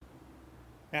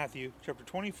Matthew chapter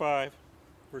 25,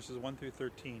 verses 1 through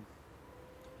 13.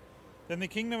 Then the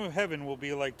kingdom of heaven will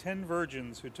be like 10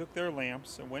 virgins who took their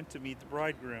lamps and went to meet the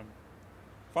bridegroom.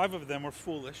 5 of them were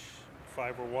foolish,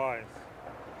 5 were wise.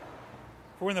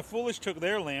 For when the foolish took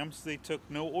their lamps, they took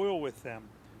no oil with them,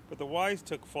 but the wise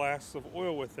took flasks of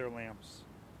oil with their lamps.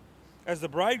 As the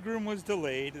bridegroom was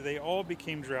delayed, they all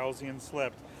became drowsy and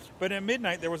slept. But at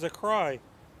midnight there was a cry,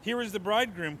 "Here is the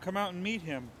bridegroom, come out and meet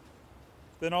him."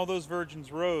 Then all those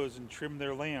virgins rose and trimmed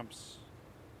their lamps.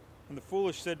 And the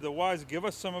foolish said to the wise, "Give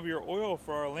us some of your oil,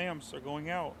 for our lamps are going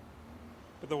out."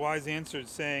 But the wise answered,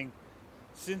 saying,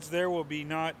 "Since there will be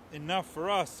not enough for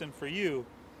us and for you,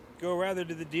 go rather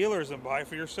to the dealers and buy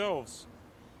for yourselves."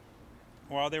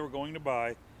 While they were going to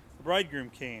buy, the bridegroom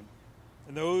came,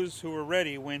 and those who were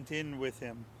ready went in with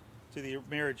him to the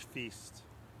marriage feast,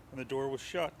 and the door was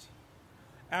shut.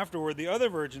 Afterward, the other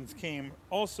virgins came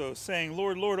also, saying,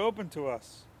 "Lord, Lord, open to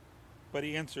us." But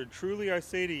he answered, "Truly I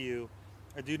say to you,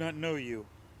 I do not know you.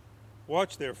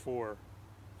 Watch therefore,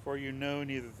 for you know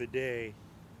neither the day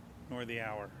nor the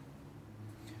hour."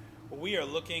 Well, we are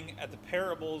looking at the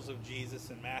parables of Jesus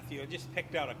in Matthew. I just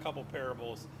picked out a couple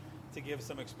parables to give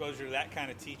some exposure to that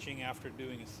kind of teaching after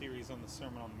doing a series on the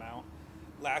Sermon on the Mount.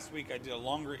 Last week I did a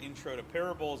longer intro to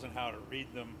parables and how to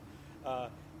read them.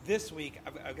 This week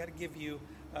I've got to give you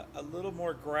a little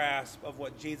more grasp of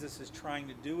what Jesus is trying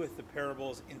to do with the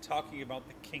parables in talking about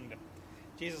the kingdom.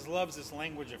 Jesus loves this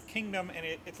language of kingdom, and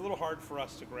it's a little hard for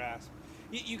us to grasp.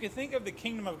 You can think of the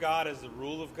kingdom of God as the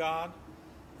rule of God,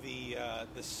 the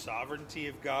sovereignty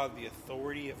of God, the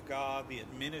authority of God, the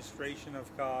administration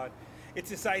of God. It's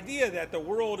this idea that the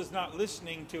world is not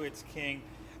listening to its king,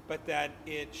 but that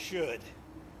it should,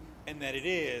 and that it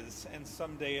is, and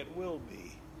someday it will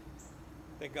be,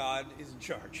 that God is in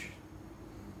charge.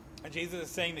 And Jesus is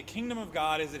saying the kingdom of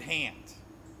God is at hand.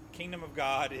 The kingdom of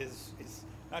God is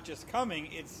not just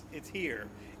coming, it's here.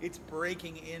 It's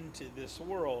breaking into this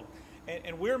world.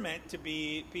 And we're meant to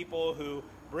be people who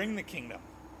bring the kingdom.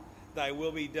 Thy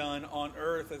will be done on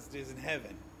earth as it is in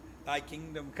heaven. Thy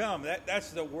kingdom come.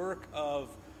 That's the work of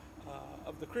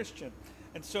the Christian.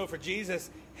 And so for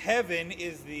Jesus, heaven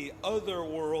is the other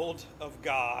world of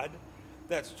God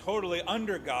that's totally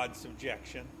under God's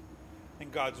subjection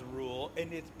and God's rule,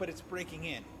 but it's breaking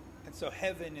in. And so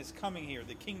heaven is coming here,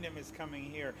 the kingdom is coming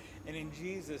here, and in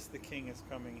Jesus the king is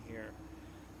coming here.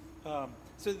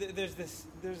 So there's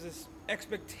this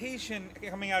expectation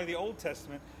coming out of the Old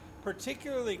Testament,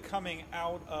 particularly coming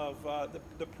out of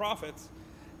the prophets,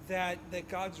 that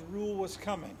God's rule was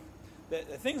coming.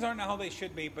 That things aren't how they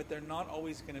should be, but they're not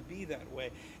always going to be that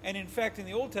way. And in fact, in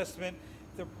the Old Testament,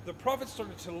 the prophets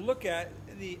started to look at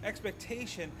the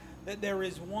expectation that there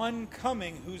is one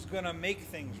coming who's going to make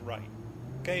things right.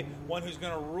 Okay, one who's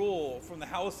going to rule from the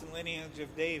house and lineage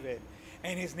of David.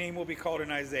 And his name will be called in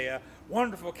Isaiah,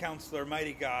 Wonderful Counselor,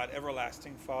 Mighty God,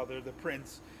 Everlasting Father, the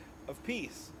Prince of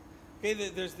Peace. Okay,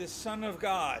 there's this Son of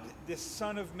God, this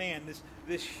Son of Man,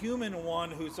 this human one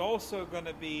who's also going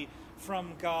to be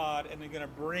from God and they're going to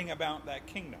bring about that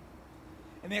kingdom.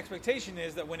 And the expectation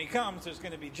is that when he comes, there's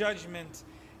going to be judgment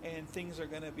and things are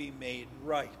going to be made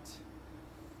right.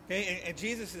 Okay, and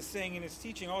Jesus is saying in his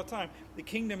teaching all the time, the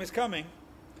kingdom is coming.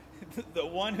 The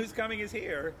one who's coming is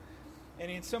here. And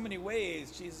in so many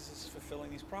ways, Jesus is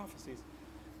fulfilling these prophecies.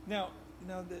 Now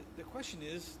the question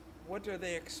is, what are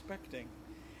they expecting?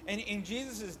 And in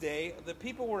Jesus' day, the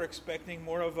people were expecting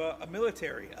more of a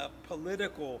military, a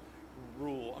political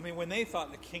rule. I mean, when they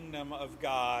thought the kingdom of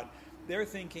God, they're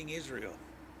thinking Israel.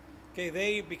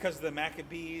 Okay, because of the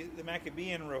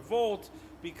Maccabean revolt,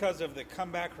 because of the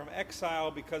comeback from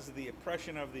exile, because of the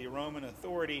oppression of the Roman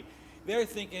authority, they're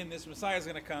thinking this Messiah is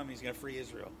going to come, he's going to free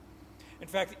Israel. In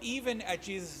fact, even at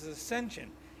Jesus' ascension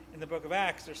in the book of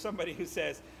Acts, there's somebody who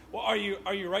says, well, are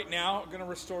you right now going to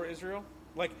restore Israel?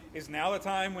 Like, is now the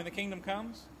time when the kingdom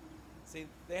comes? See,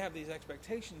 they have these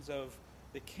expectations of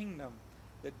the kingdom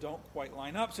that don't quite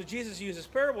line up. So Jesus uses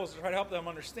parables to try to help them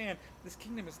understand this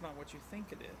kingdom is not what you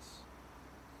think it is.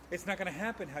 It's not going to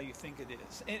happen how you think it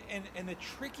is. And the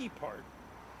tricky part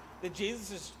that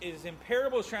Jesus is in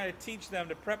parables trying to teach them,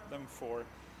 to prep them for,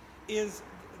 is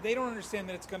they don't understand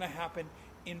that it's going to happen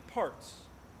in parts.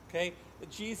 Okay? That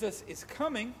Jesus is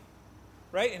coming,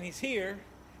 right? And he's here,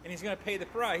 and he's going to pay the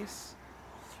price.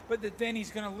 But that then he's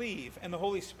going to leave, and the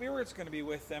Holy Spirit's going to be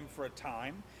with them for a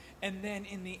time. And then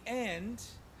in the end,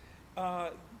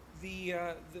 the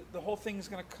whole thing's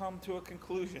going to come to a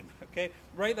conclusion, okay?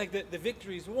 Right? Like the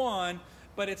victory's won,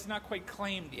 but it's not quite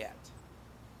claimed yet.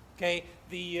 Okay?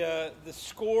 The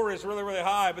score is really, really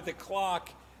high, but the clock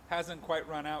hasn't quite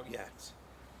run out yet.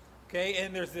 Okay,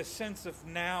 and there's this sense of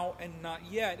now and not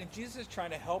yet. And Jesus is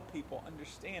trying to help people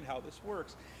understand how this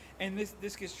works. And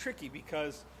this gets tricky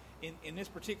because in this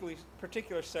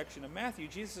particular section of Matthew,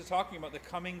 Jesus is talking about the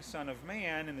coming Son of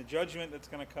Man and the judgment that's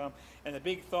going to come. And the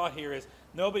big thought here is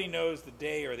nobody knows the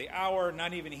day or the hour.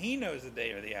 Not even he knows the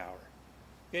day or the hour.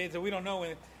 Okay, so we don't know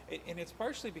when. And it's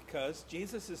partially because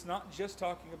Jesus is not just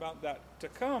talking about that to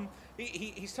come.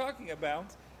 He's talking about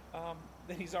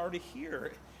that he's already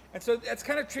here. And so that's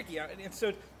kind of tricky. And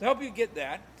so to help you get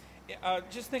that,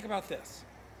 just think about this.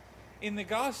 In the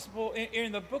gospel,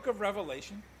 in the book of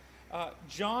Revelation,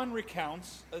 John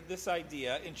recounts this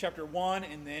idea in chapter 1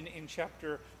 and then in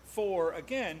chapter 4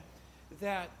 again,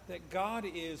 that God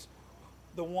is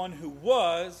the one who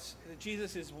was, that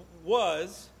Jesus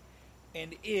was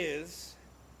and is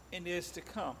to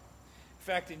come. In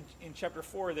fact, in chapter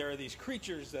 4, there are these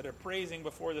creatures that are praising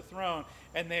before the throne,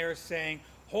 and they are saying,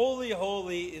 "Holy,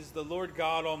 holy is the Lord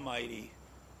God Almighty,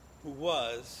 who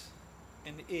was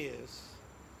and is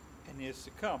to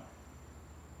come."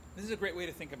 This is a great way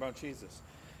to think about Jesus.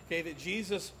 Okay, that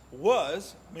Jesus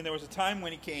was, there was a time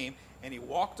when he came, and he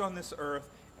walked on this earth,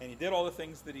 and he did all the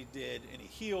things that he did, and he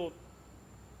healed,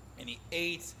 and he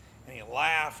ate, and he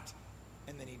laughed,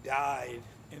 and then he died,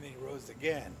 and then he rose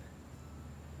again.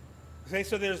 Okay,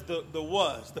 so there's the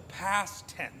was, the past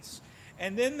tense.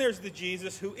 And then there's the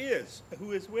Jesus who is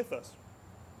with us,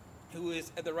 who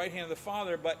is at the right hand of the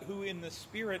Father, but who in the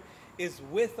Spirit is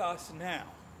with us now.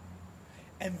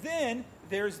 And then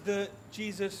there's the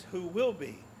Jesus who will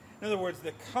be. In other words,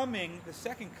 the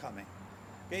second coming.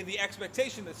 Okay, the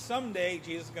expectation that someday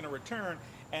Jesus is going to return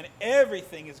and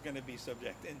everything is going to be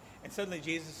subject. And suddenly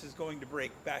Jesus is going to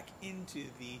break back into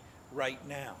the right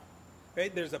now.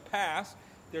 Right? There's a past,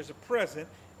 there's a present,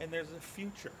 and there's a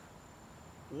future.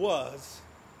 Was,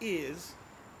 is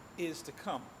to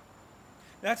come.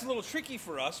 That's a little tricky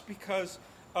for us because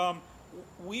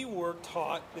we were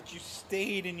taught that you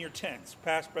stayed in your tense,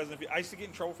 past, present, future. I used to get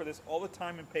in trouble for this all the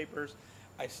time in papers.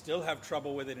 I still have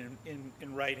trouble with it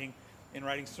in writing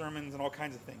sermons and all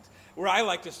kinds of things, where I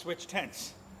like to switch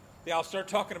tense. Yeah, I'll start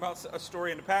talking about a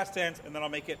story in the past tense, and then I'll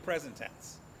make it present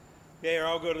tense. Yeah, or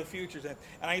I'll go to the future tense.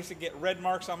 And I used to get red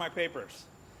marks on my papers.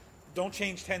 Don't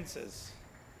change tenses.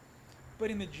 But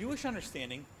in the Jewish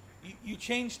understanding, you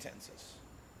change tenses.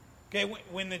 Okay,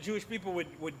 when the Jewish people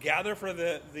would gather for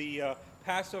the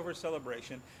Passover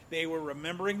celebration, they were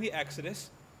remembering the Exodus,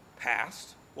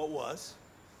 past, what was,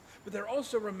 but they're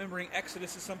also remembering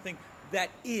Exodus as something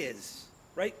that is,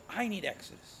 right? I need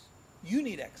Exodus. You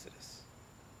need Exodus.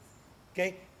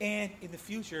 Okay, and in the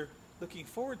future, looking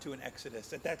forward to an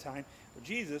Exodus at that time, for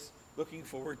Jesus, looking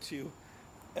forward to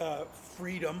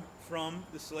freedom from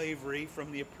the slavery,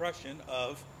 from the oppression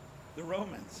of the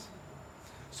Romans.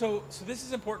 So this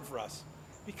is important for us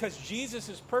because Jesus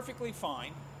is perfectly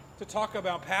fine to talk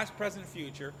about past, present,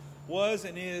 future, was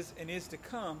and is to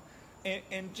come,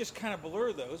 and just kind of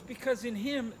blur those because in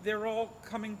him they're all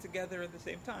coming together at the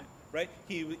same time, right?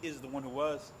 He is the one who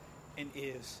was and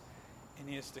is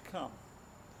to come.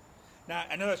 Now,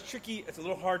 I know that's tricky. It's a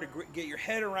little hard to get your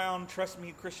head around. Trust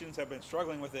me, Christians have been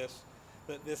struggling with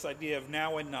this idea of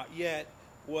now and not yet,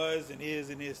 was and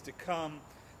is to come.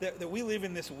 That we live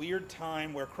in this weird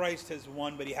time where Christ has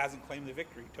won, but he hasn't claimed the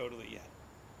victory totally yet.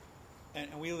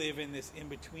 And we live in this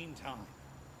in-between time.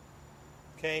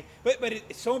 Okay? But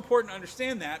it's so important to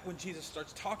understand that when Jesus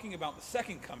starts talking about the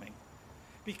second coming,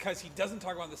 because he doesn't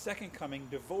talk about the second coming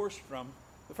divorced from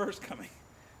the first coming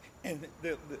and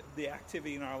the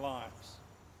activity in our lives.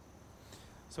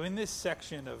 So in this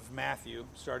section of Matthew,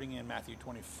 starting in Matthew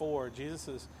 24, Jesus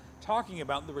is talking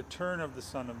about the return of the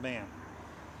Son of Man.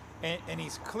 And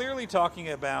he's clearly talking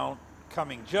about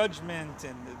coming judgment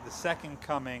and the second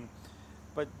coming,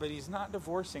 but he's not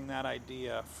divorcing that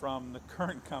idea from the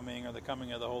current coming or the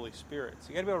coming of the Holy Spirit. So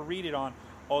you got to be able to read it on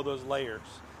all those layers.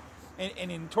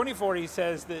 And in 24 he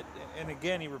says that, and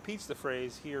again he repeats the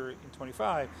phrase here in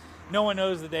 25, no one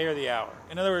knows the day or the hour.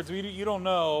 In other words, you don't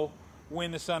know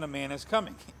when the Son of Man is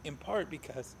coming, in part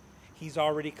because he's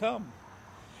already come.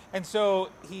 And so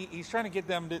he's trying to get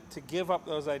them to give up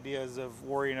those ideas of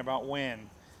worrying about when.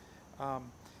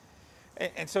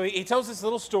 And so he tells this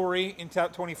little story in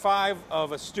 25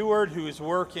 of a steward who is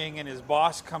working and his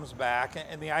boss comes back.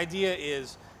 And the idea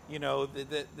is,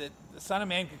 that the Son of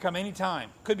Man could come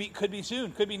anytime. Could be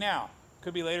soon, could be now,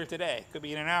 could be later today, could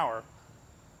be in an hour.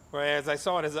 Whereas I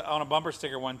saw it on a bumper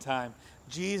sticker one time,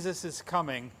 Jesus is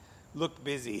coming, look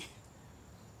busy.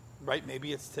 Right,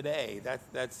 maybe it's today.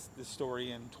 That's the story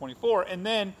in 24. And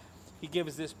then he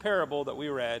gives this parable that we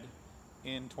read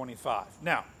in 25.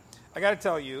 Now, I got to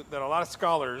tell you that a lot of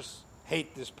scholars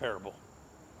hate this parable.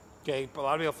 Okay, but a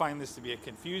lot of people find this to be a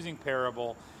confusing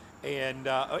parable, and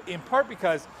in part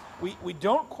because we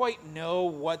don't quite know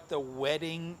what the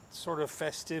wedding sort of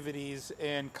festivities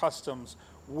and customs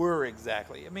were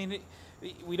exactly. I mean,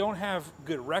 we don't have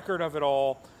good record of it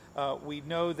all. We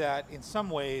know that in some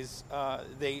ways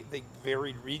they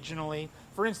varied regionally.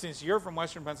 For instance, you're from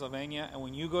Western Pennsylvania, and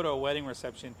when you go to a wedding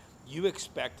reception, you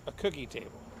expect a cookie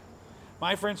table.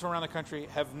 My friends from around the country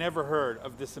have never heard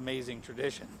of this amazing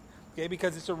tradition, okay,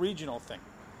 because it's a regional thing.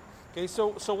 Okay,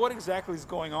 so what exactly is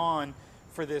going on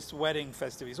for this wedding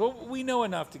festivities? Well, we know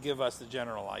enough to give us the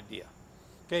general idea.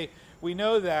 Okay, we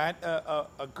know that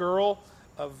a girl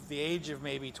of the age of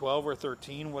maybe 12 or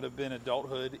 13 would have been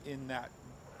adulthood in that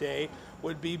day,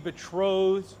 would be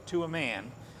betrothed to a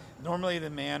man. Normally the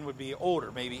man would be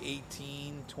older, maybe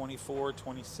 18, 24,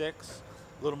 26,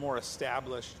 a little more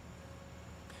established.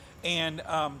 And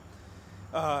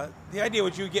the idea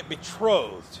was you would get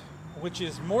betrothed, which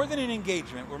is more than an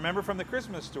engagement. Remember from the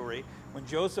Christmas story, when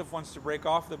Joseph wants to break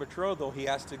off the betrothal, he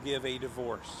has to give a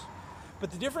divorce.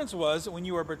 But the difference was, when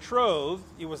you were betrothed,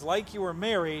 it was like you were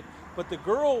married, but the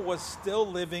girl was still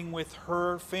living with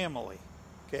her family,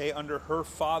 okay, under her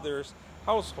father's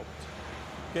household.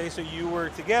 Okay, so you were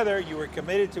together, you were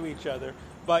committed to each other,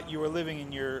 but you were living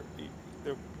in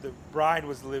the bride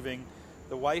was living,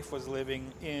 the wife was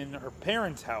living in her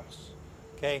parents' house.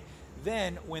 Okay,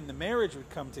 then when the marriage would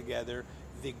come together,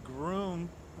 the groom,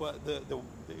 the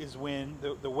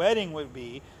wedding would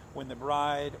be when the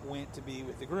bride went to be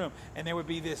with the groom, and there would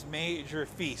be this major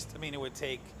feast. I mean, it would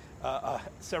take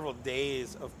several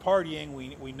days of partying.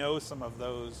 We know some of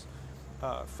those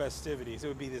festivities. It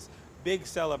would be this big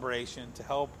celebration to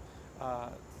help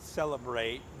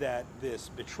celebrate that this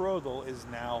betrothal is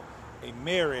now a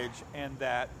marriage, and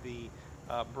that the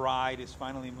bride is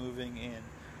finally moving in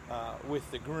with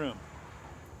the groom.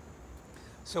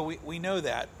 So we know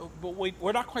that, but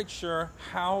we're not quite sure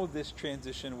how this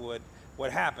transition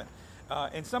would happen.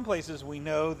 In some places, we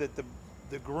know that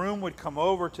the groom would come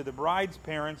over to the bride's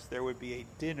parents. There would be a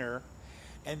dinner,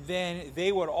 and then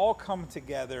they would all come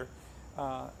together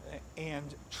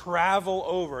and travel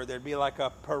over. There'd be like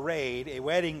a parade, a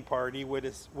wedding party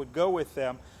would go with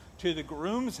them to the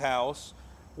groom's house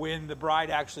when the bride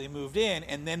actually moved in,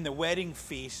 and then the wedding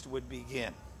feast would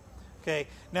begin. Okay,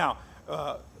 now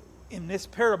in this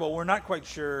parable, we're not quite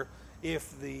sure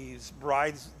if these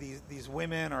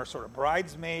women are sort of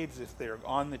bridesmaids, if they're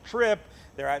on the trip,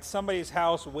 they're at somebody's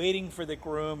house waiting for the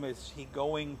groom. Is he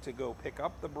going to go pick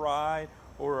up the bride,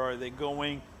 or are they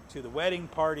going to the wedding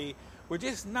party? We're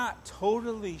just not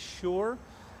totally sure,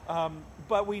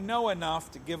 but we know enough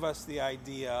to give us the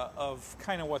idea of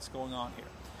kind of what's going on here.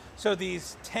 So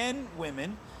these 10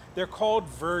 women, they're called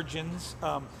virgins.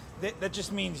 That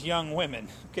just means young women.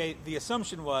 Okay, the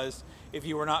assumption was if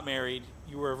you were not married,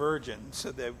 you were a virgin.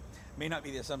 So that may not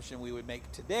be the assumption we would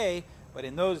make today, but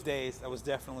in those days, that was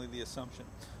definitely the assumption.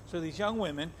 So these young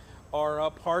women are a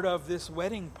part of this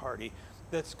wedding party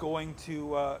that's going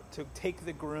to take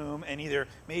the groom, and either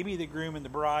maybe the groom and the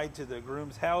bride to the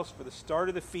groom's house for the start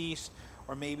of the feast,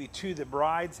 or maybe to the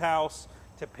bride's house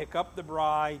to pick up the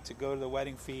bride to go to the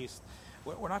wedding feast.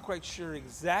 We're not quite sure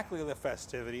exactly the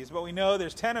festivities, but we know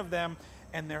there's 10 of them,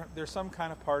 and they're some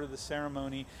kind of part of the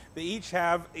ceremony. They each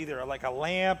have either like a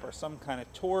lamp or some kind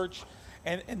of torch,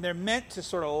 and they're meant to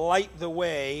sort of light the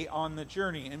way on the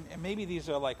journey. And maybe these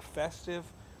are like festive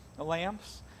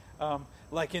lamps.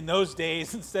 Like in those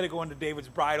days, instead of going to David's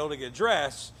bridal to get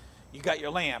dressed, you got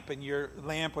your lamp, and your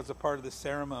lamp was a part of the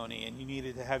ceremony, and you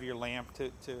needed to have your lamp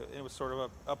it was sort of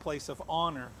a place of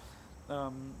honor.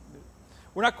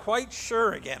 We're not quite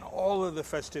sure, again, all of the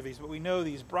festivities, but we know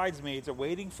these bridesmaids are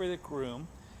waiting for the groom,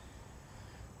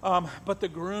 but the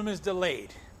groom is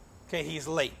delayed. Okay, he's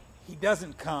late. He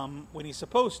doesn't come when he's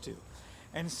supposed to.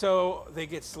 And so they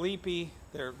get sleepy.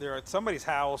 They're at somebody's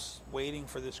house waiting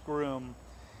for this groom,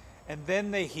 and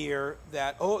then they hear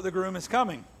that, oh, the groom is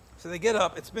coming. So they get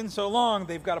up. It's been so long,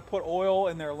 they've got to put oil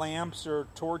in their lamps or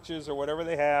torches or whatever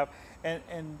they have,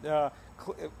 and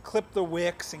clip the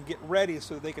wicks and get ready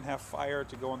so that they can have fire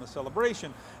to go on the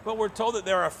celebration. But we're told that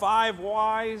there are 5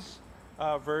 wise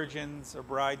virgins or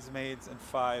bridesmaids and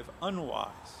 5 unwise.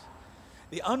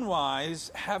 The unwise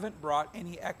haven't brought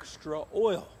any extra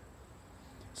oil.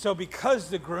 So because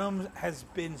the groom has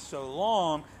been so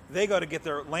long, they got to get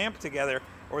their lamp together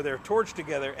or their torch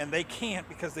together, and they can't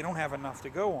because they don't have enough to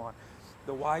go on.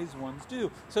 The wise ones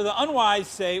do. So the unwise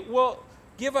say, well,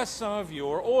 give us some of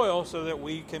your oil so that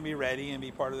we can be ready and be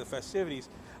part of the festivities.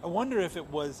 I wonder if it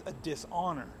was a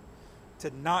dishonor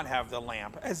to not have the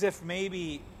lamp, as if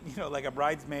maybe, like a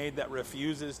bridesmaid that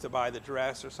refuses to buy the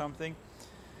dress or something.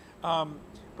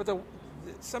 But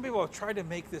some people have tried to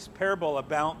make this parable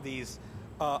about these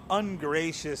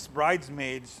ungracious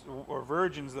bridesmaids or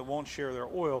virgins that won't share their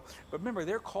oil. But remember,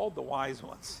 they're called the wise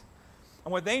ones.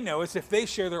 And what they know is if they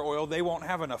share their oil, they won't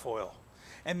have enough oil.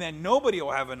 And then nobody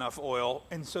will have enough oil,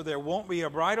 and so there won't be a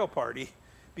bridal party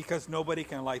because nobody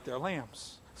can light their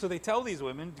lamps. So they tell these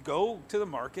women to go to the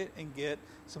market and get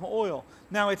some oil.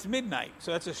 Now, it's midnight,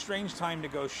 so that's a strange time to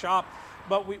go shop.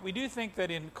 But we do think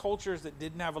that in cultures that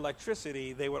didn't have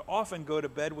electricity, they would often go to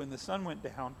bed when the sun went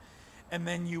down. And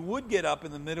then you would get up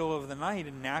in the middle of the night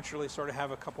and naturally sort of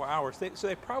have a couple hours. So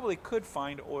they probably could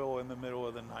find oil in the middle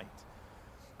of the night.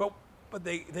 But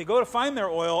they go to find their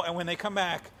oil, and when they come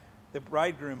back, the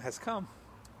bridegroom has come,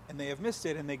 and they have missed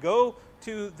it. And they go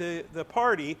to the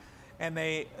party, and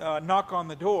they knock on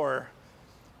the door,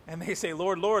 and they say,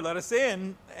 "Lord, Lord, let us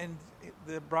in." And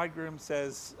the bridegroom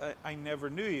says, I never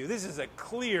knew you. This is a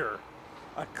clear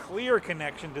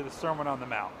connection to the Sermon on the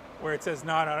Mount, where it says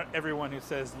not everyone who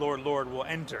says, "Lord, Lord," will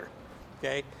enter.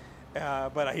 Okay?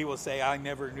 But he will say, "I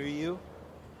never knew you."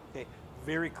 Okay?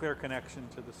 Very clear connection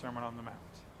to the Sermon on the Mount.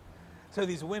 So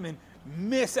these women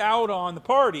miss out on the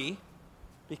party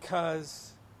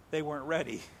because they weren't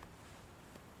ready.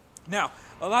 Now,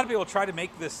 a lot of people try to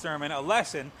make this sermon a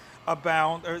lesson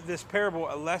about, or this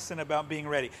parable a lesson about being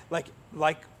ready.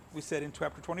 Like we said in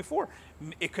chapter 24,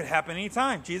 it could happen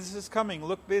anytime. Jesus is coming.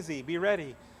 Look busy. Be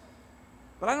ready.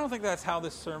 But I don't think that's how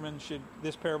this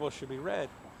parable should be read.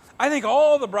 I think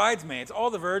all the bridesmaids, all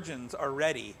the virgins are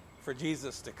ready for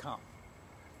Jesus to come.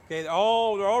 Okay, they're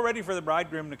all ready for the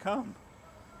bridegroom to come.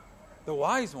 The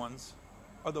wise ones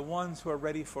are the ones who are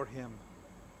ready for him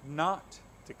not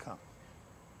to come.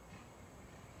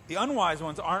 The unwise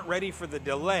ones aren't ready for the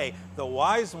delay. The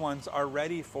wise ones are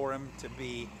ready for him to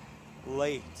be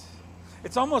late.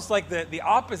 It's almost like the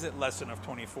opposite lesson of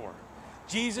 24.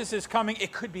 Jesus is coming.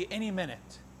 It could be any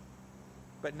minute.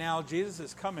 But now Jesus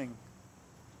is coming.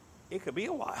 It could be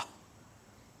a while.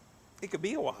 It could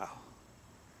be a while.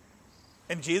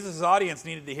 And Jesus' audience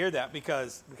needed to hear that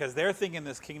because they're thinking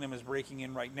this kingdom is breaking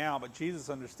in right now, but Jesus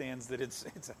understands that it's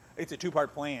a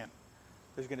two-part plan.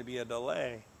 There's going to be a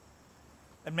delay.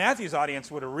 And Matthew's audience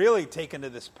would have really taken to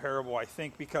this parable, I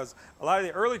think, because a lot of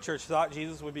the early church thought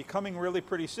Jesus would be coming really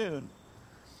pretty soon,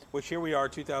 which here we are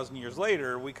 2,000 years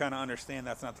later, we kind of understand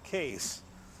that's not the case.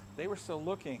 They were still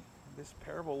looking. This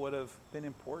parable would have been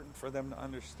important for them to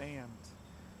understand.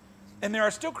 And there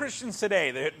are still Christians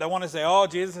today that want to say, "Oh,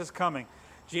 Jesus is coming.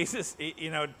 Jesus,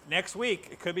 next week,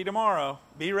 it could be tomorrow.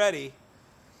 Be ready."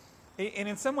 And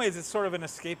in some ways, it's sort of an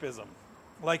escapism.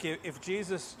 Like if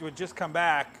Jesus would just come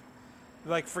back,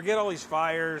 like forget all these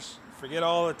fires, forget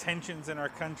all the tensions in our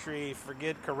country,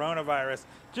 forget coronavirus.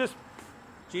 Just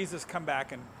Jesus come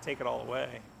back and take it all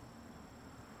away.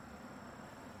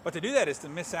 But to do that is to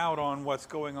miss out on what's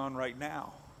going on right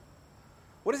now.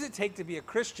 What does it take to be a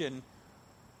Christian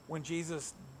when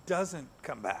Jesus doesn't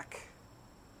come back?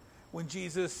 When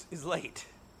Jesus is late?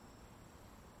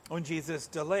 When Jesus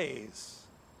delays?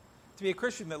 To be a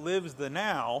Christian that lives the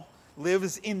now,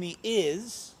 lives in the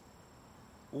is,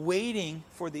 waiting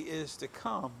for the is to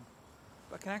come,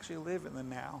 but can actually live in the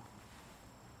now.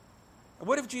 And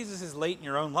what if Jesus is late in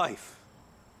your own life?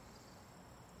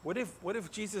 What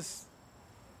if Jesus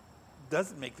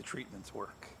doesn't make the treatments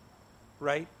work,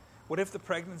 right? What if the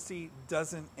pregnancy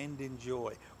doesn't end in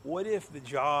joy? What if the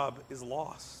job is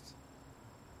lost?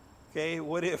 Okay,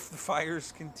 what if the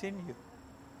fires continue?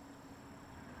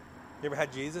 You ever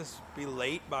had Jesus be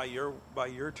late by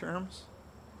your terms?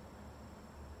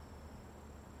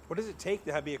 What does it take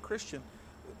to be a Christian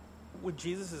when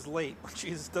Jesus is late, when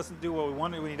Jesus doesn't do what we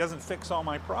want, when he doesn't fix all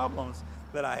my problems,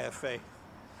 that I have faith?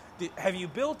 Have you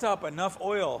built up enough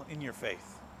oil in your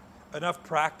faith, enough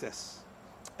practice,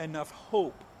 enough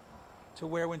hope to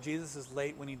where when Jesus is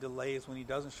late, when he delays, when he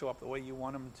doesn't show up the way you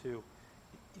want him to,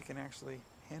 you can actually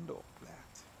handle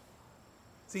that?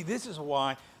 See, this is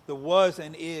why the was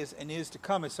and is to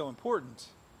come is so important.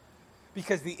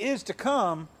 Because the is to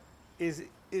come is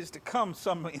to come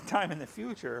some time in the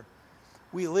future.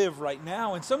 We live right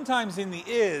now, and sometimes in the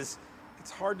is,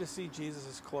 it's hard to see Jesus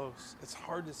is close. It's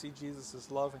hard to see Jesus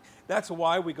is loving. That's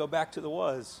why we go back to the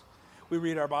was. We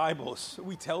read our Bibles.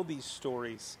 We tell these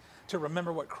stories to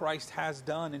remember what Christ has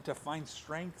done and to find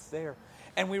strength there.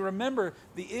 And we remember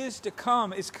the is to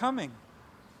come is coming.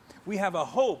 We have a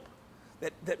hope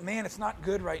that man, it's not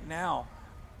good right now,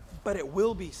 but it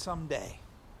will be someday.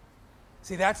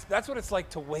 See, that's what it's like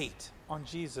to wait on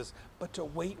Jesus, but to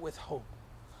wait with hope,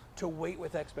 to wait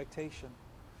with expectation.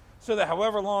 So that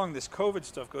however long this COVID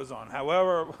stuff goes on,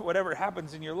 whatever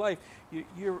happens in your life,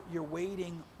 you're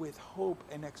waiting with hope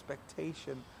and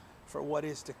expectation for what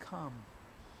is to come.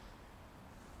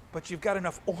 but you've got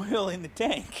enough oil in the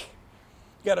tank.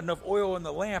 You've got enough oil in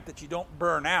the lamp that you don't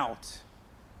burn out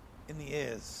in the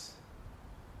is.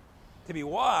 To be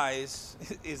wise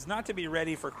is not to be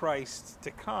ready for Christ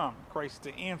to come, Christ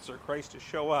to answer, Christ to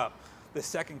show up, the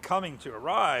second coming to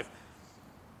arrive.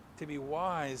 To be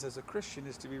wise as a Christian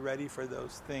is to be ready for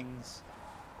those things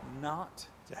not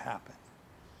to happen,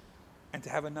 and to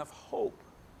have enough hope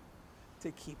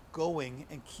to keep going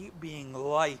and keep being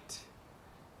light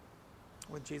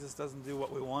when Jesus doesn't do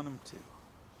what we want him to.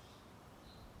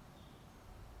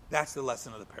 That's the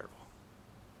lesson of the parable.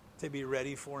 To be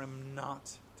ready for him not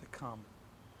to come.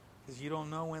 Because you don't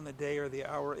know when the day or the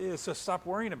hour is, so stop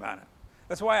worrying about it.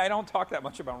 That's why I don't talk that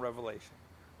much about Revelation.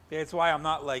 That's why I'm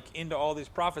not like into all these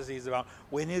prophecies about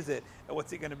when is it and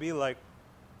what's it going to be like.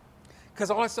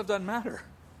 Because all that stuff doesn't matter.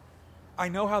 I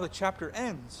know how the chapter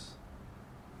ends.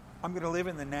 I'm going to live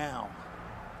in the now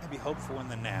and be hopeful in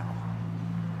the now.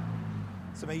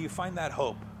 So may you find that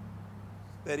hope,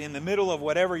 that in the middle of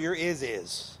whatever your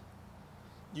is,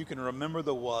 you can remember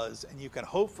the was, and you can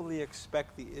hopefully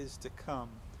expect the is to come,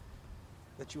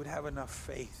 that you would have enough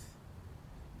faith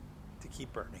to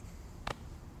keep burning.